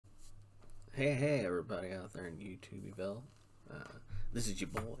Hey, everybody out there in YouTubeville. This is your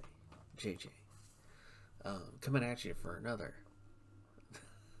boy, JJ. Coming at you for another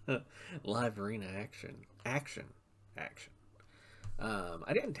live arena action. I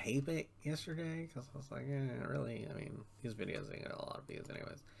didn't tape it yesterday because I was like, really? I mean, these videos ain't got a lot of views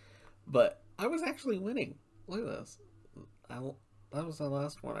anyways. But I was actually winning. Look at this. That was the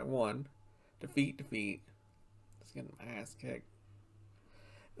last one. I won. Defeat. Just getting my ass kicked.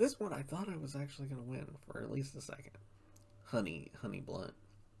 This one I thought I was actually going to win for at least a second. Honey Blunt.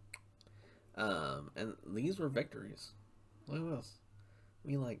 And these were victories. Look at this.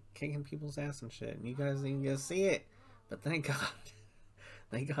 Me like kicking people's ass and shit. And you guys didn't get to see it. But thank God.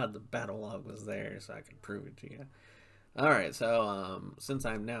 Thank God the battle log was there so I could prove it to you. Alright, so since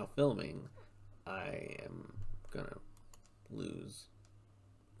I'm now filming, I am gonna lose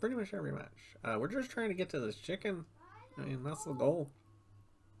pretty much every match. We're just trying to get to this chicken. I mean, that's the goal.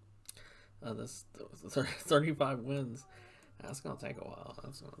 This 35 wins. That's gonna take a while.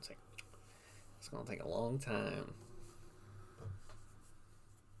 It's gonna take a long time.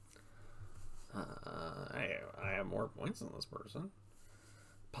 I have more points than this person.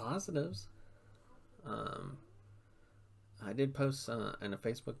 Positives. I did post in a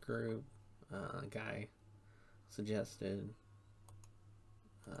Facebook group. A guy suggested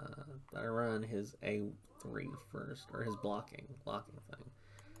that I run his A3 first, or his blocking thing.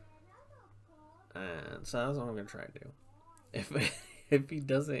 And so that's what I'm gonna try to do. If he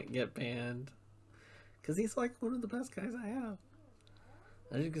doesn't get banned, because he's like one of the best guys I have.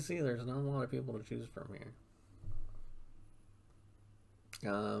 As you can see, there's not a lot of people to choose from here.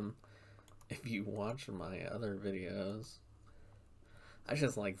 If you watch my other videos, I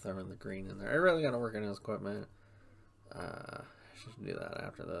just like throwing the green in there. I really gotta work on his equipment. I should do that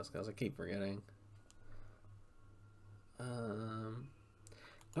after this because I keep forgetting.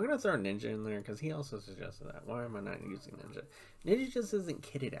 I'm gonna throw Ninja in there because he also suggested that. Why am I not using Ninja? Ninja just isn't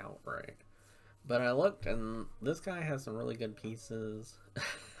kitted out right. But I looked and this guy has some really good pieces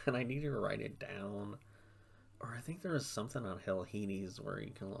and I need to write it down. Or I think there was something on Hell Hades where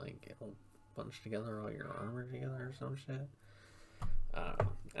you can like bunch together all your armor together or some shit. I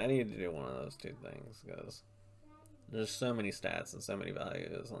need to do one of those two things because there's so many stats and so many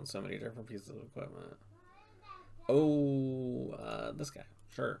values on so many different pieces of equipment. Oh, this guy.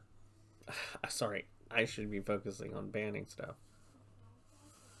 Sure. Sorry, I should be focusing on banning stuff.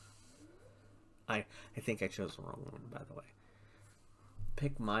 I think I chose the wrong one, by the way.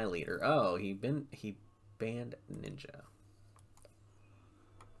 Pick my leader. Oh, he banned Ninja.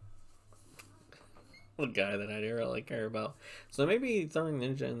 The guy that I didn't really care about. So maybe throwing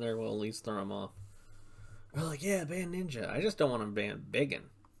Ninja in there will at least throw him off. We're like, yeah, ban Ninja. I just don't want to ban Biggin.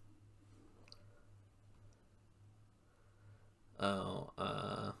 Oh,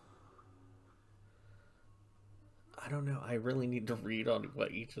 I don't know. I really need to read on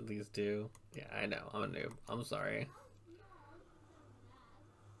what each of these do. Yeah, I know. I'm a noob. I'm sorry.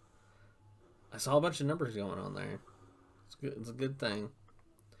 I saw a bunch of numbers going on there. It's good. It's a good thing.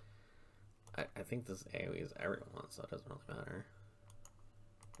 I think this AoE is everyone, so it doesn't really matter.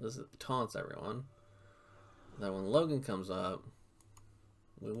 This taunts everyone. Then when Logan comes up,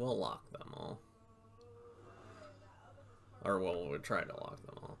 we will lock them all. Or we'll try to lock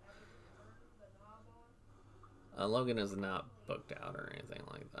them all. Logan is not booked out or anything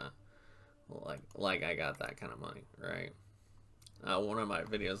like that. Like I got that kind of money, right? One of my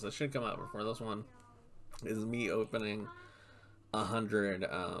videos that should come out before this one is me opening 100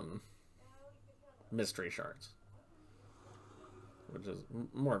 mystery shards, which is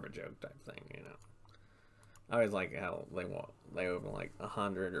more of a joke type thing, you know. I always like how they open like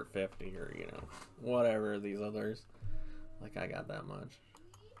 100 or 50 or whatever these others. Like I got that much.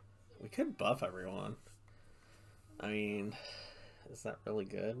 We could buff everyone. I mean, is that really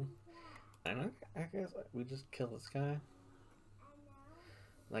good? I guess we just kill this guy.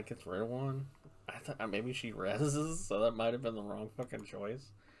 Like gets rid of one. I thought maybe she reses, so that might have been the wrong fucking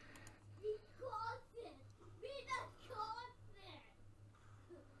choice.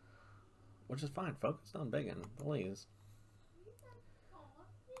 Which is fine. Focus on Biggin, please.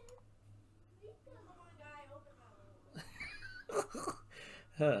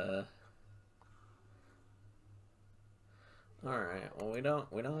 Alright, well we don't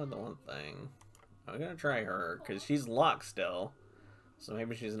have the one thing. I'm gonna try her, because she's locked still. So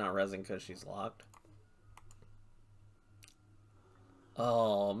maybe she's not rezzing because she's locked.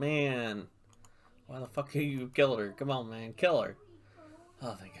 Oh man. Why the fuck you killed her? Come on man, kill her.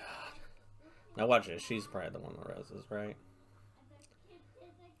 Oh thank God. Now watch this, she's probably the one that rezzes, right?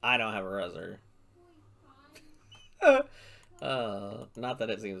 I don't have a rezzer. Not that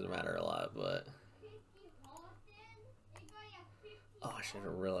it seems to matter a lot, but oh, I should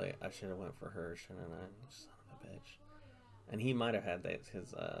have went for her, shouldn't I? Son of a bitch. And he might have had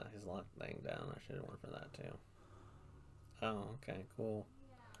his lock thing down. I should have went for that too. Oh, okay, cool.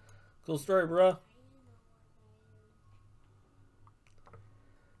 Cool story, bro.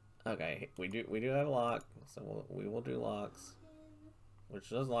 Okay, we do have a lock, so we will do locks, which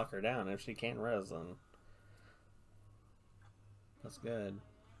does lock her down. If she can't res, then that's good.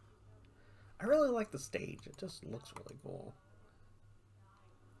 I really like the stage. It just looks really cool.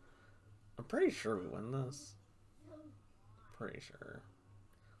 I'm pretty sure we win this. Pretty sure.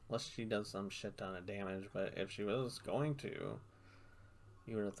 Unless she does some shit ton of damage, but if she was going to,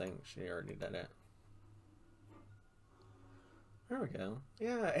 you would think she already did it. There we go.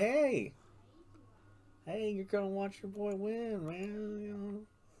 Yeah, hey! Hey, you're gonna watch your boy win, man. You know,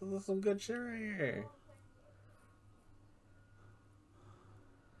 this is some good shit right here.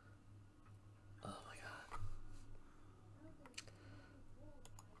 Oh my god.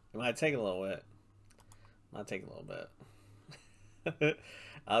 It might take a little bit. Might take a little bit.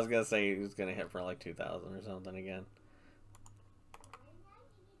 I was gonna say he was gonna hit for like 2,000 or something again.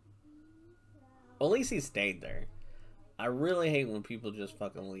 Well, at least he stayed there. I really hate when people just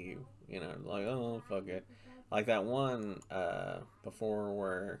fucking leave. You know, like, oh, fuck it. Like that one before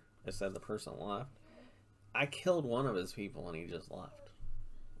where it said the person left. I killed one of his people and he just left.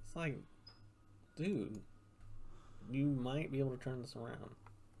 It's like, dude, you might be able to turn this around.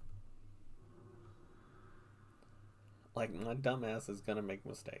 Like, my dumbass is gonna make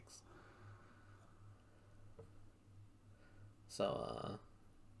mistakes. So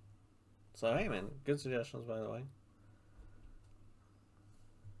hey man, good suggestions by the way.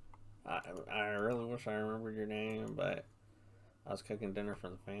 I really wish I remembered your name, but I was cooking dinner for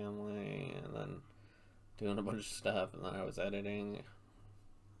the family and then doing a bunch of stuff, and then I was editing,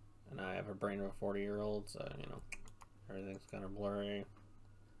 and I have a brain of a 40-year-old, so you know, everything's kind of blurry.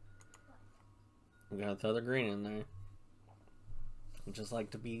 I'm gonna throw the green in there. I'd just like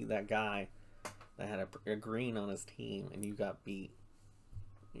to be that guy that had a green on his team and you got beat.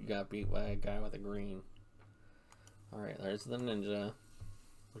 You got beat by a guy with a green. Alright, there's the ninja,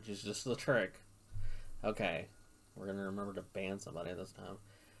 which is just the trick. Okay, we're gonna remember to ban somebody this time.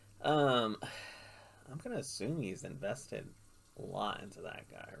 I'm gonna assume he's invested a lot into that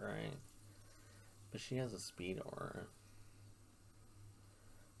guy, right? But she has a speed aura.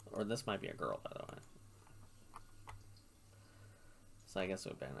 Or this might be a girl, by the way. So I guess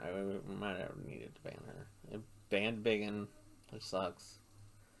we might have needed to ban her. It banned Biggin, which sucks.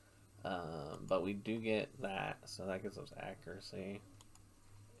 But we do get that, so that gives us accuracy.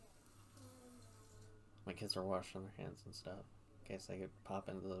 My kids are washing their hands and stuff, in case they could pop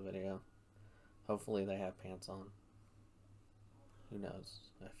into the video. Hopefully they have pants on. Who knows?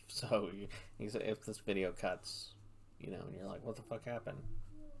 If so, if this video cuts, you know, and you're like, what the fuck happened?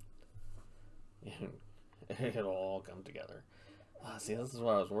 It'll all come together. See, this is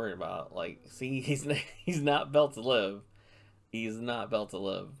what I was worried about. Like, see, he's not built to live. He's not built to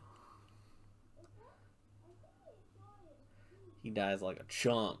live. He dies like a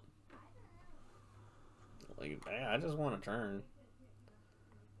chump. Like, I just want to turn.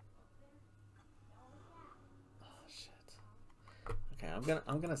 Oh shit. Okay,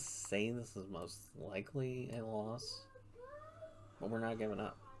 I'm gonna say this is most likely a loss, but we're not giving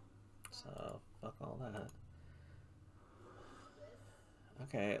up. So fuck all that.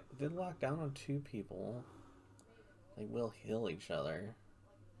 Okay, did lock down on 2 people. They will heal each other.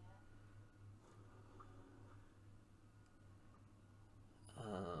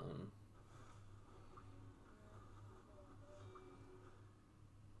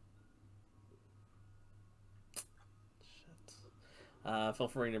 Shit. Feel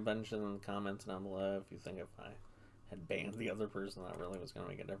free to mention in the comments down below if you think if I had banned the other person that really was going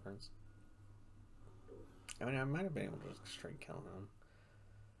to make a difference. I mean, I might have been able to just straight kill him.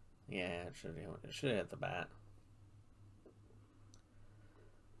 Yeah, it should have hit the bat.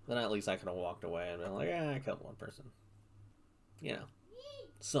 Then at least I could have walked away and been like, yeah, I killed one person. You know,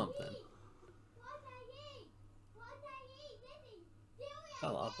 something.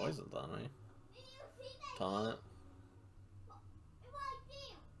 Got a lot of poisons on me. Taunt.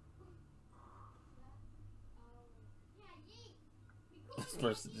 This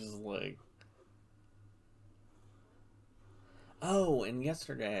person just like... Oh, and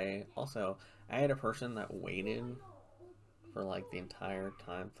yesterday, also, I had a person that waited for like the entire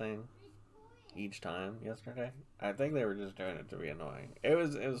time thing. Each time yesterday. I think they were just doing it to be annoying. It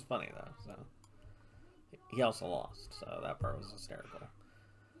was funny though, so. He also lost, so that part was hysterical.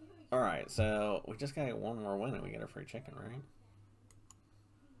 Alright, so we just got one more win and we get a free chicken, right?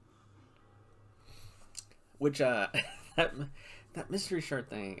 Which, that mystery shirt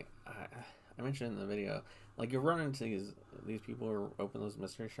thing, I mentioned in the video, like, you run into these people who open those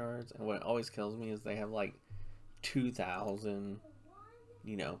mystery shards, and what always kills me is they have, like, 2,000,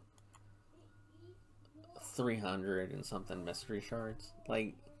 you know, 300 and something mystery shards.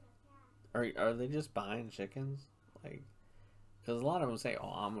 Like, are they just buying chickens? Like, because a lot of them say,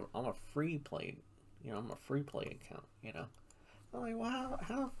 oh, I'm a free play, you know, I'm a free play account, you know. I'm like, wow,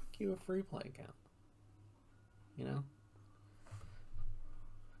 how the fuck are you a free play account? You know?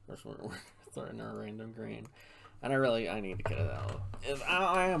 Of course, we're throwing our random green. And I need to get it out.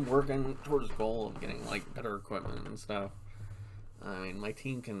 I am working towards the goal of getting, like, better equipment and stuff. I mean, my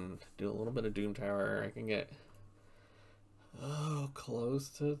team can do a little bit of Doom Tower. I can get, close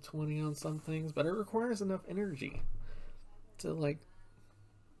to 20 on some things. But it requires enough energy to, like,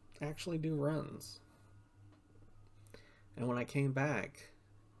 actually do runs. And when I came back,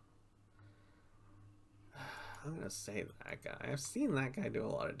 I'm gonna say that guy. I've seen that guy do a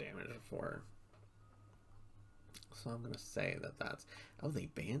lot of damage before. So I'm gonna say that that's... Oh, they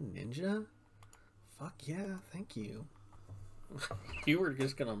banned Ninja? Fuck yeah, thank you. You were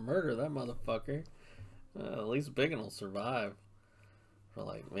just gonna murder that motherfucker. At least Biggin will survive. For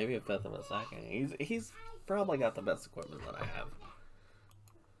like, maybe a fifth of a second. He's probably got the best equipment that I have.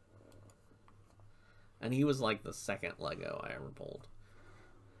 And he was like the second Lego I ever pulled.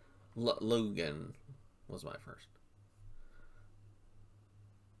 Logan was my first.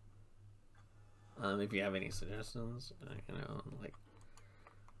 If you have any suggestions, you know, like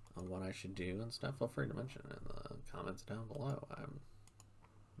on what I should do and stuff, feel free to mention it in the comments down below. I'm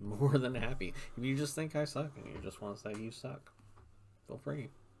more than happy. If you just think I suck and you just want to say you suck, feel free.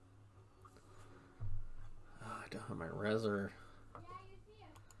 Oh, I don't have my Reser.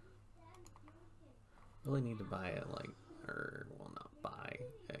 Really need to buy it, like, or well, not buy,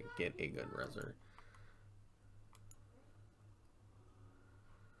 get a good Reser.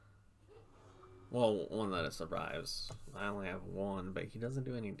 Well, one that survives. I only have one, but he doesn't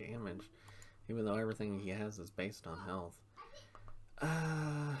do any damage, even though everything he has is based on health.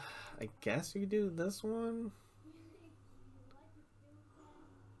 I guess you do this one?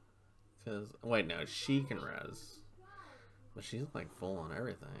 Because, wait, no, she can res. But she's, like, full on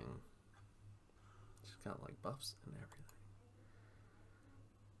everything. She's got, like, buffs and everything.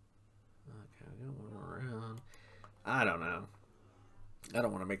 Okay, we got one more round. I don't know. I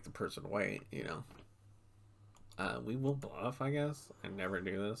don't want to make the person wait, you know. We will bluff, I guess. I never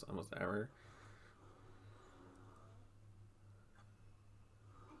do this, almost ever.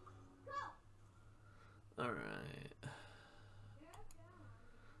 Alright.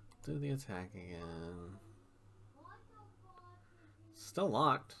 Do the attack again. Still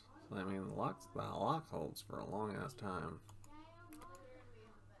locked. I mean, the lock holds for a long ass time.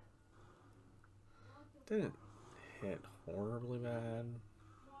 Didn't hit horribly bad.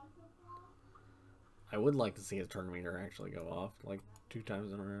 I would like to see his turn meter actually go off like 2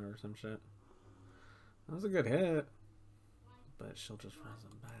 times in a row or some shit. That was a good hit, but she'll just res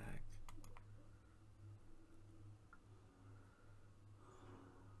him back.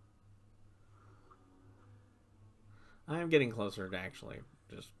 I am getting closer to actually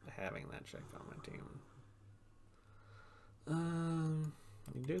just having that chick on my team.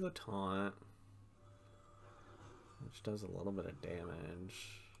 You do the taunt, which does a little bit of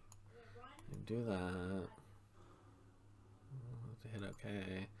damage. And do that. To hit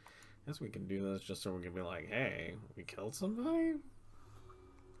okay. I guess we can do this just so we can be like, hey, we killed somebody?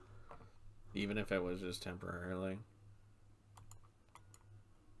 Even if it was just temporarily.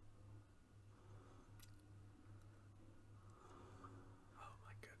 Oh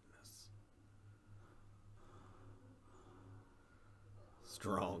my goodness.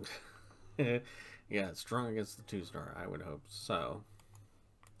 Strong. Yeah, it's strong against the 2-star, I would hope so.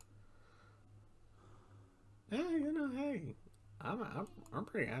 Yeah, you know, hey, I'm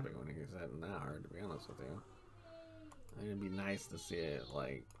pretty happy when he gets that an hour, to be honest with you. I mean, it'd be nice to see it,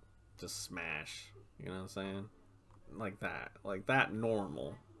 like, just smash, you know what I'm saying? Like that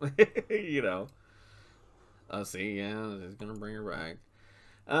normal, you know. Oh, see, yeah, he's gonna bring her back.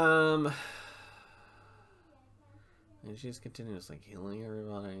 And she's continuously healing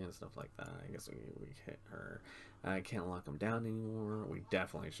everybody and stuff like that. I guess we hit her. I can't lock him down anymore. We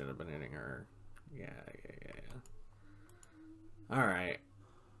definitely should have been hitting her. Yeah. Alright.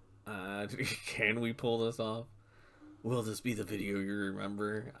 Can we pull this off? Will this be the video you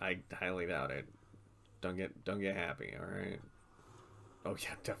remember? I highly doubt it. Don't get happy, alright? Oh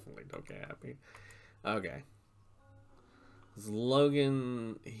yeah, definitely don't get happy. Okay. This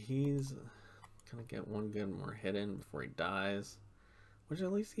Logan, he's gonna get one good more hit in before he dies. Which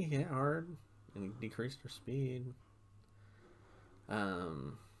at least he hit hard and he decreased her speed.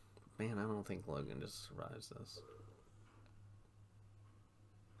 Man, I don't think Logan just survives this.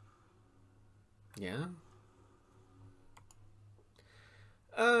 Yeah.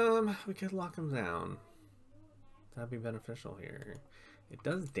 We could lock him down. That'd be beneficial here. It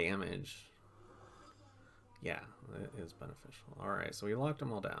does damage. Yeah, it is beneficial. Alright, so we locked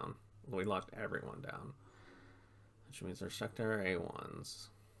them all down. We locked everyone down. Which means they're stuck to our A1s.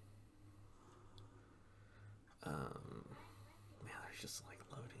 Man, they're just like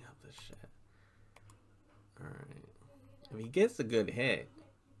loading up this shit. Alright. If he gets a good hit,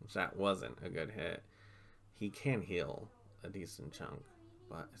 which that wasn't a good hit, he can heal a decent chunk.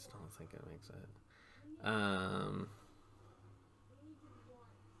 But I still don't think it makes it.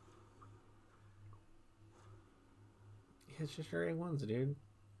 Yeah, it's just your A1s, dude.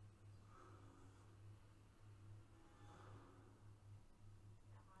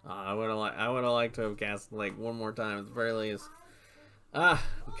 I would have liked to have cast like one more time at the very least. We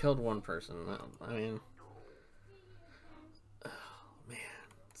killed one person. I mean, oh man,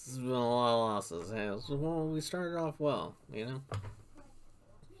 this has been a lot of losses. Well, we started off well, you know.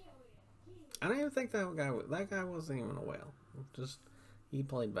 I don't even think that guy wasn't even a whale. Just he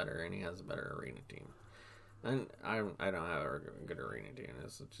played better and he has a better arena team. And I don't have a good arena team.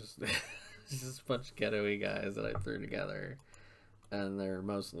 It's just it's just a bunch of ghetto-y guys that I threw together. And they're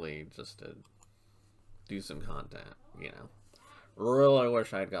mostly just to do some content, you know. Really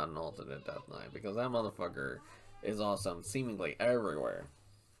wish I'd gotten ulted at Death Knight because that motherfucker is awesome seemingly everywhere.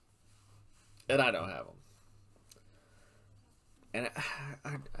 And I don't have him. And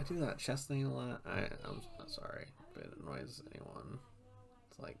I do that chest thing a lot. I'm sorry if it annoys anyone.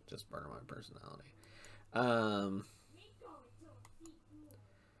 It's like just part of my personality.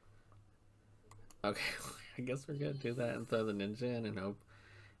 Okay, I guess we're gonna do that and throw the ninja in and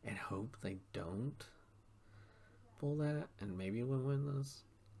hope they don't pull that and maybe we'll win this.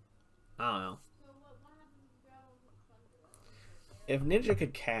 I don't know. If ninja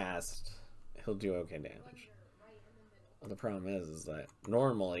could cast, he'll do okay damage. Well, the problem is that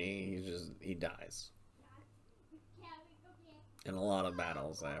normally he dies. In a lot of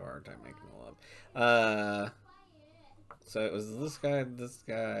battles, I have a hard time making him up. So it was this guy, and this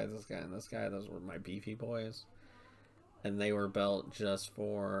guy. Those were my beefy boys. And they were built just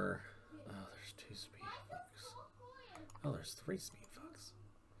for... Oh, there's 2 speed fucks. Oh, there's 3 speed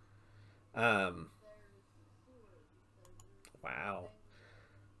fucks. Wow.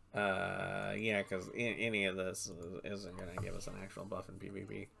 Yeah, because any of this isn't going to give us an actual buff in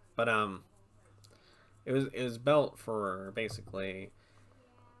PvP. But, it was built for basically...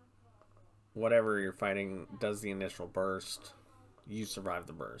 Whatever you're fighting does the initial burst, you survive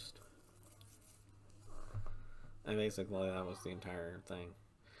the burst. And basically that was the entire thing.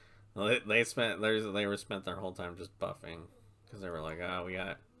 They spent their whole time just buffing because they were like, oh,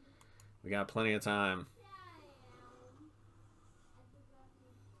 we got plenty of time.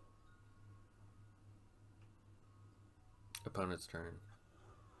 Opponent's turn.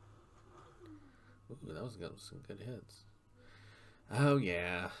 Ooh, that was some good hits. Oh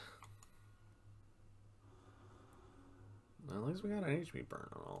yeah. Well, at least we got an HP burn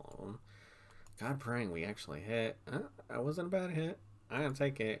on all of them. God praying we actually hit. That wasn't a bad hit. I'm gonna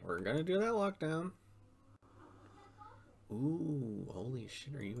take it. We're gonna do that lockdown. Ooh, holy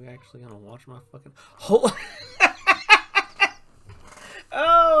shit, are you actually gonna watch my fucking...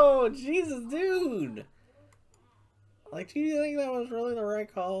 Oh, Jesus, dude! Like, do you think that was really the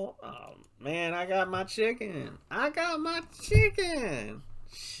right call? Oh, man, I got my chicken. I got my chicken!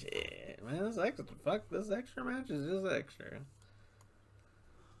 Shit, man, this extra, fuck, this extra match is just extra.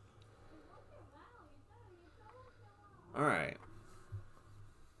 Alright.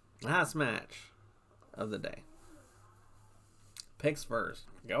 Last match of the day. Picks first.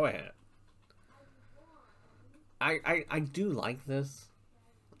 Go ahead. I do like this.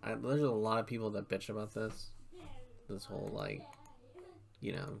 There's a lot of people that bitch about this. This whole, like,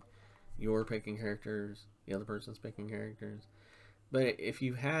 you know, you're picking characters, the other person's picking characters. But if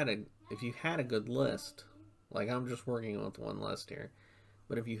you had a good list, like I'm just working with one list here,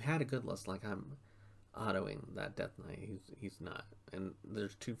 but if you had a good list, like I'm autoing that Death Knight, he's not, and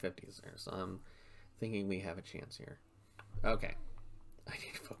there's 250s there, so I'm thinking we have a chance here. Okay, I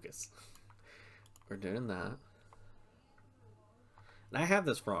need to focus. We're doing that, and I have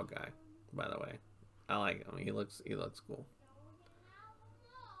this frog guy, by the way. I like him. He looks cool.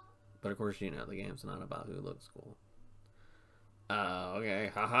 But of course, you know the game's not about who looks cool.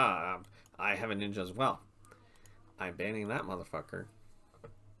 Okay, haha, I have a ninja as well. I'm banning that motherfucker.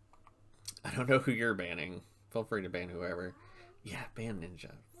 I don't know who you're banning. Feel free to ban whoever. Yeah, ban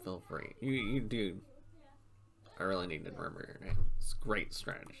Ninja. Feel free. You dude. I really need to remember your name. It's great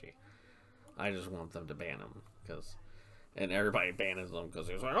strategy. I just want them to ban him because, and everybody bans them because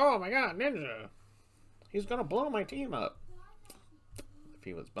he's like, oh my god, Ninja. He's gonna blow my team up. If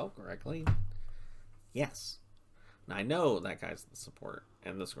he was built correctly, yes. Now I know that guy's the support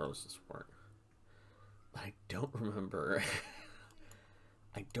and this girl's the support, but I don't remember.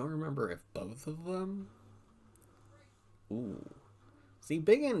 I don't remember if both of them. Ooh, see,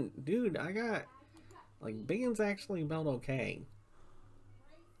 Biggin, dude, I got like Biggin's actually built okay.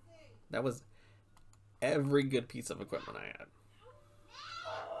 That was every good piece of equipment I had.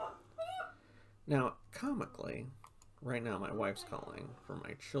 Now, comically, right now my wife's calling for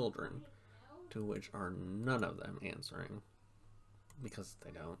my children, to which are none of them answering because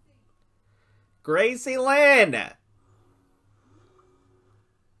they don't. Gracie Lynn!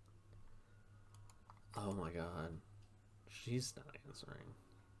 Oh my god. She's not answering.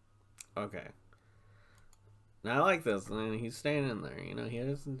 Okay. Now I like this, and he's staying in there, you know, he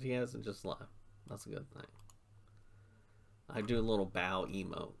hasn't just left. That's a good thing. I do a little bow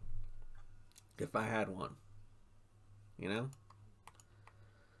emote. If I had one. You know?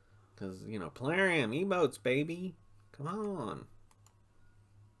 Because, you know, Plarium, emotes, baby. Come on.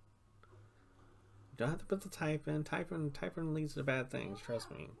 You don't have to put the type in. Typing leads to bad things,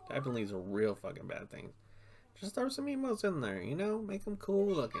 trust me. Typing leads to real fucking bad things. Just throw some emotes in there, you know? Make them cool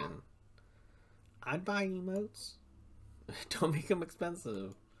looking. I'd buy emotes. Don't make them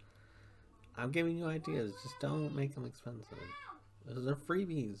expensive. I'm giving you ideas. Just don't make them expensive. Those are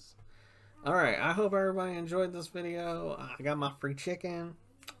freebies. Alright, I hope everybody enjoyed this video. I got my free chicken.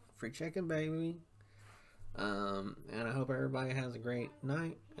 Free chicken, baby. And I hope everybody has a great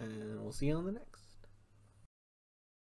night. And we'll see you on the next.